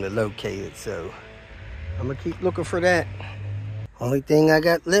can't seem to locate it, so I'm gonna keep looking for that. Only thing I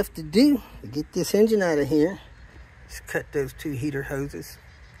got left to do to get this engine out of here is cut those two heater hoses,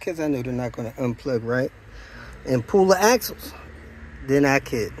 because I know they're not gonna unplug right, and pull the axles. Then I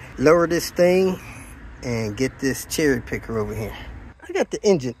could lower this thing and get this cherry picker over here. I got the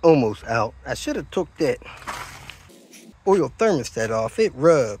engine almost out. I should have took that oil thermostat off. It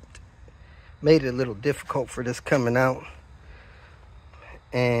rubbed, made it a little difficult for this coming out,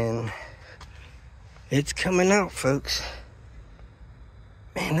 and it's coming out, folks.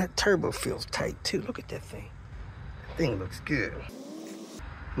 Man, that turbo feels tight too. Look at that thing. That thing looks good.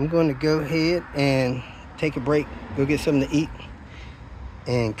 I'm going to go ahead and take a break, go get something to eat,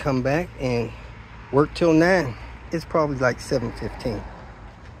 and come back and work till 9. It's probably like 7:15.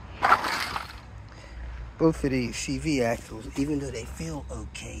 Both of these CV axles, even though they feel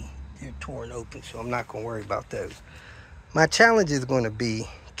okay, they're torn open, so I'm not going to worry about those. My challenge is going to be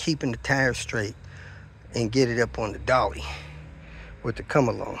keeping the tires straight and get it up on the dolly with the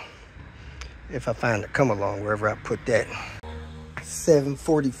come-along. If I find the come-along wherever I put that.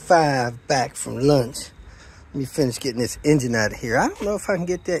 7:45 back from lunch. Let me finish getting this engine out of here. I don't know if I can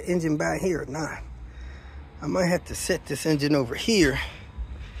get that engine by here or not. I might have to set this engine over here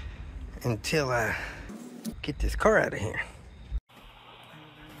until I get this car out of here.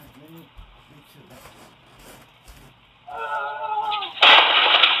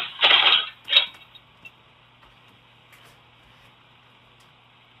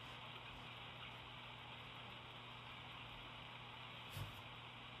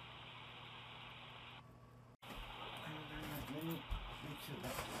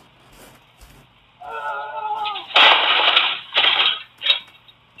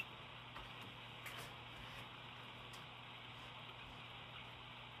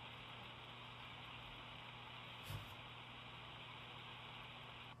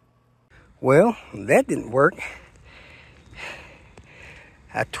 Well, that didn't work.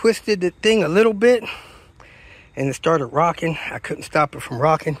 I twisted the thing a little bit and it started rocking. I couldn't stop it from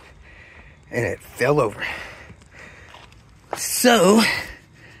rocking and it fell over. So,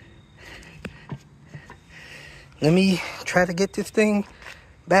 let me try to get this thing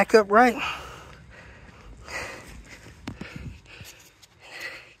back up right.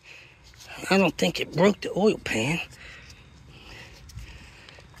 I don't think it broke the oil pan.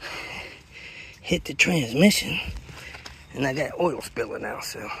 Hit the transmission and I got oil spilling out,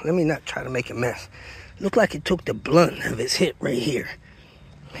 so let me not try to make a mess. Looked like it took the blunt of its hit right here,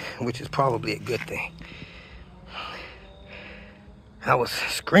 which is probably a good thing. I was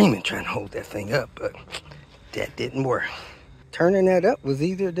screaming trying to hold that thing up, but that didn't work. Turning that up was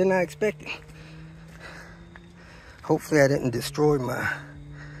easier than I expected. Hopefully I didn't destroy my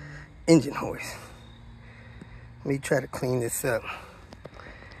engine hoist. Let me try to clean this up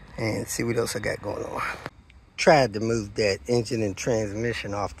and see what else I got going on. Tried to move that engine and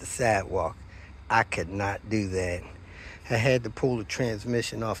transmission off the sidewalk. I could not do that. I had to pull the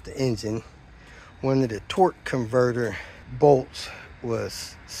transmission off the engine. One of the torque converter bolts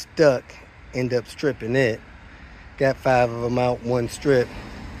was stuck. Ended up stripping it. Got 5 of them out, 1 strip.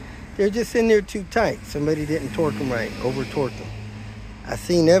 They're just in there too tight. Somebody didn't torque them right, over torqued them. I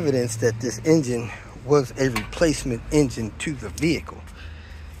seen evidence that this engine was a replacement engine to the vehicle.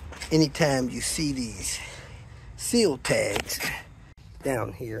 Anytime you see these seal tags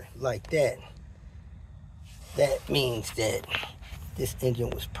down here like that, that means that this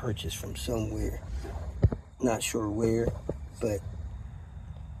engine was purchased from somewhere. Not sure where, but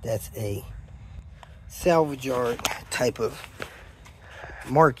that's a salvage yard type of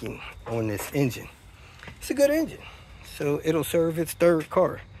marking on this engine. It's a good engine, so it'll serve its 3rd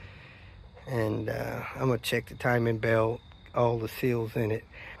car. And I'm gonna check the timing belt, all the seals in it.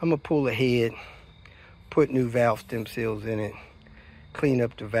 I'm gonna pull ahead, put new valve stem seals in it, clean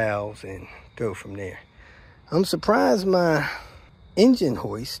up the valves, and go from there. I'm surprised my engine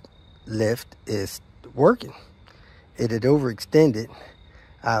hoist lift is working. It had overextended.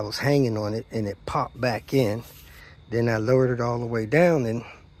 I was hanging on it and it popped back in. Then I lowered it all the way down, and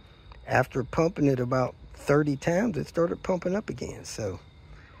after pumping it about 30 times, it started pumping up again. So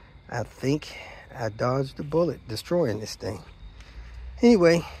I think I dodged a bullet destroying this thing.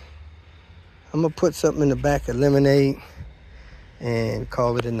 Anyway, I'm gonna put something in the back of lemonade and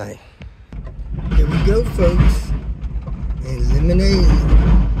call it a night. Here we go, folks, and lemonade.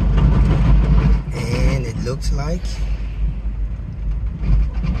 And it looks like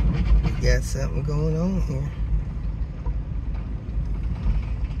we got something going on here.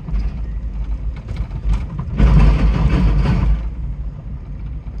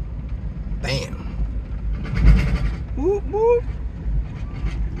 Bam. Whoop, whoop.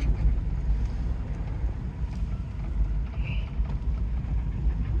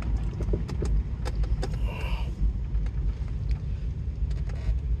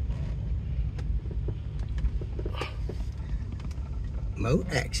 Mode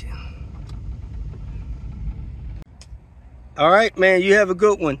action. All right, man, you have a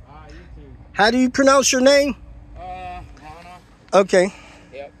good one. You too. How do you pronounce your name? Lana. Okay.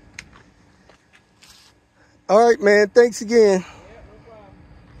 Yep. All right, man, thanks again. Yep, no problem.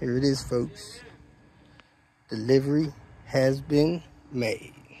 Here it is, folks. Delivery has been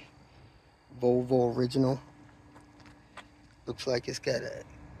made. Volvo original. Looks like it's got a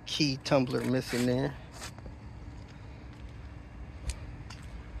key tumbler missing there.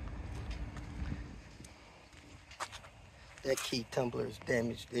 That key tumbler is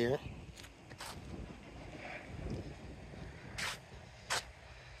damaged there.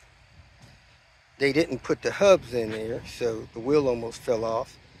 they didn't put the hubs in there, so the wheel almost fell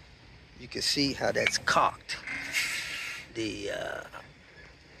off. You can see how that's cocked. The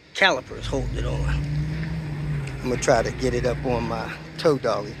calipers hold it on. I'm gonna try to get it up on my tow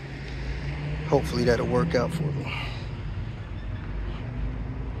dolly. Hopefully that'll work out for me.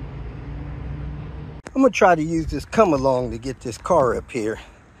 I'm gonna try to use this come along to get this car up here.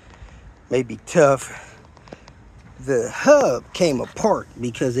 May be tough. The hub came apart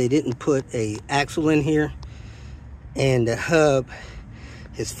because they didn't put a axle in here, and the hub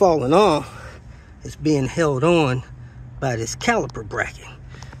is falling off. It's being held on by this caliper bracket.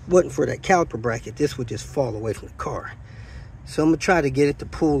 Wasn't for that caliper bracket, this would just fall away from the car. So I'm gonna try to get it to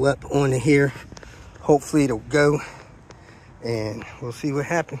pull up onto here. Hopefully it'll go, and we'll see what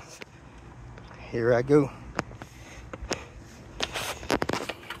happens. Here I go.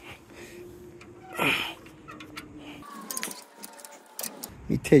 Let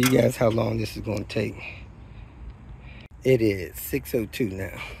me tell you guys how long this is going to take. It is 6:02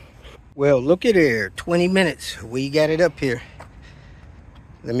 now. Well, look at here, 20 minutes. We got it up here.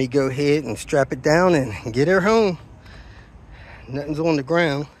 Let me go ahead and strap it down and get her home. Nothing's on the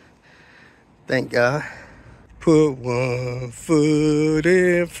ground. Thank God. Put one foot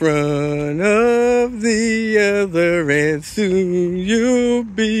in front of the other, and soon you'll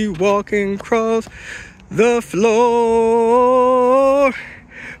be walking across the floor.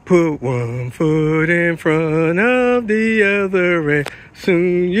 Put one foot in front of the other, and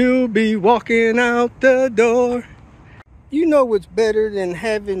soon you'll be walking out the door. You know what's better than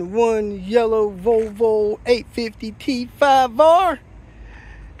having one yellow Volvo 850 T5R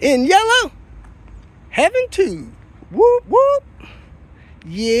in yellow? Having two. Whoop, whoop.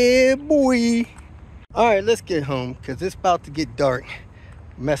 Yeah, boy. All right, let's get home because it's about to get dark.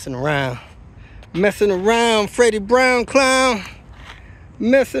 Messing around, Freddie Brown clown.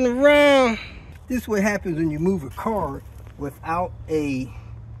 Messing around. This is what happens when you move a car without a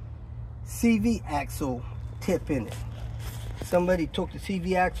CV axle tip in it. Somebody took the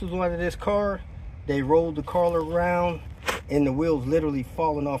CV axles out of this car, they rolled the car around, and the wheels literally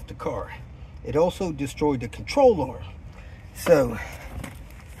falling off the car. It also destroyed the control arm. So,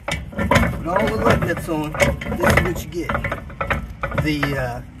 with all the lug nuts on, this is what you get.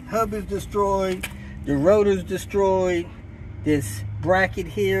 The hub is destroyed, the rotor's destroyed, this bracket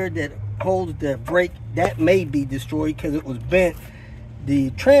here that holds the brake, that may be destroyed because it was bent.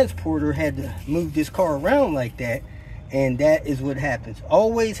 The transporter had to move this car around like that, and that is what happens.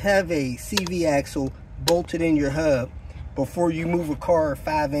 Always have a CV axle bolted in your hub before you move a car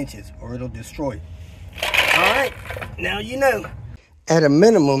 5 inches or it'll destroy it. All right, now you know. At a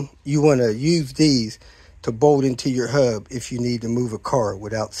minimum, you want to use these to bolt into your hub if you need to move a car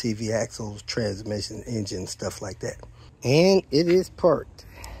without CV axles, transmission, engine, stuff like that. And it is parked.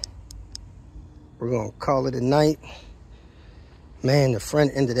 We're going to call it a night. Man, the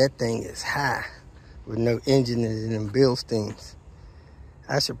front end of that thing is high with no engine in it and Bilsteins.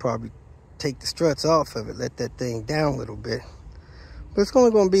 I should probably take the struts off of it, let that thing down a little bit. But it's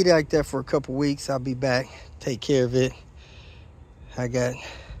only going to be like that for a couple weeks. I'll be back, take care of it. I got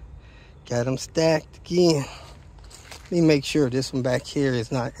them stacked again. Let me make sure this one back here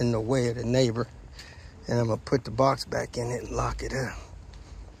is not in the way of the neighbor. And I'm going to put the box back in it and lock it up.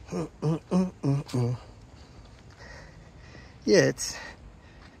 Yeah,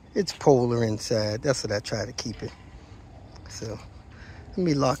 it's polar inside. That's what I try to keep it. So let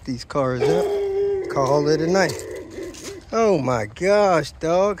me lock these cars up. Call it a night. Oh my gosh,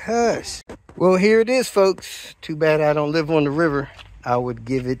 dog, hush. Well, here it is, folks. Too bad I don't live on the river. I would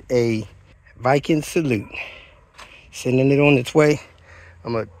give it a Viking salute. Sending it on its way.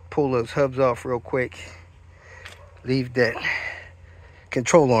 I'm going to pull those hubs off real quick. Leave that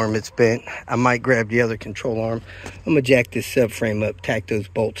control arm it's bent. I might grab the other control arm. I'm going to jack this subframe up, tack those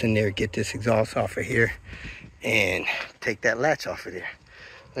bolts in there, get this exhaust off of here, and take that latch off of there.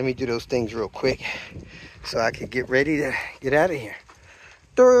 Let me do those things real quick so I can get ready to get out of here.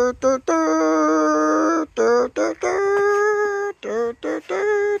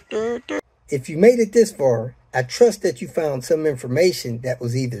 If you made it this far, I trust that you found some information that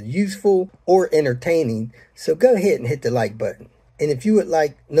was either useful or entertaining, so go ahead and hit the like button. And if you would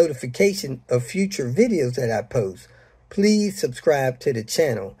like notification of future videos that I post, please subscribe to the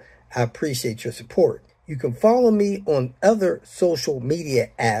channel. I appreciate your support. You can follow me on other social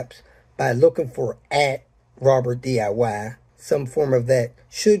media apps by looking for @RobertDIY. Some form of that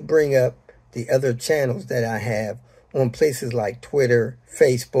should bring up the other channels that I have on places like Twitter,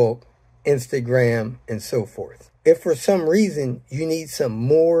 Facebook, Instagram, and so forth. If for some reason you need some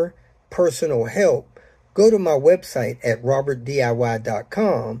more personal help, go to my website at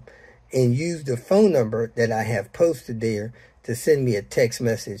robertdiy.com and use the phone number that I have posted there to send me a text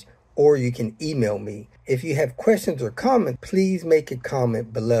message, or you can email me. If you have questions or comments, please make a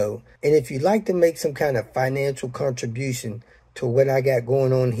comment below. And if you'd like to make some kind of financial contribution to what I got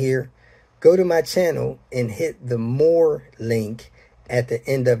going on here, go to my channel and hit the More link at the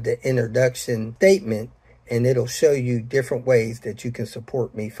end of the introduction statement, and it'll show you different ways that you can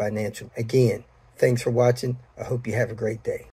support me financially. Again, thanks for watching. I hope you have a great day.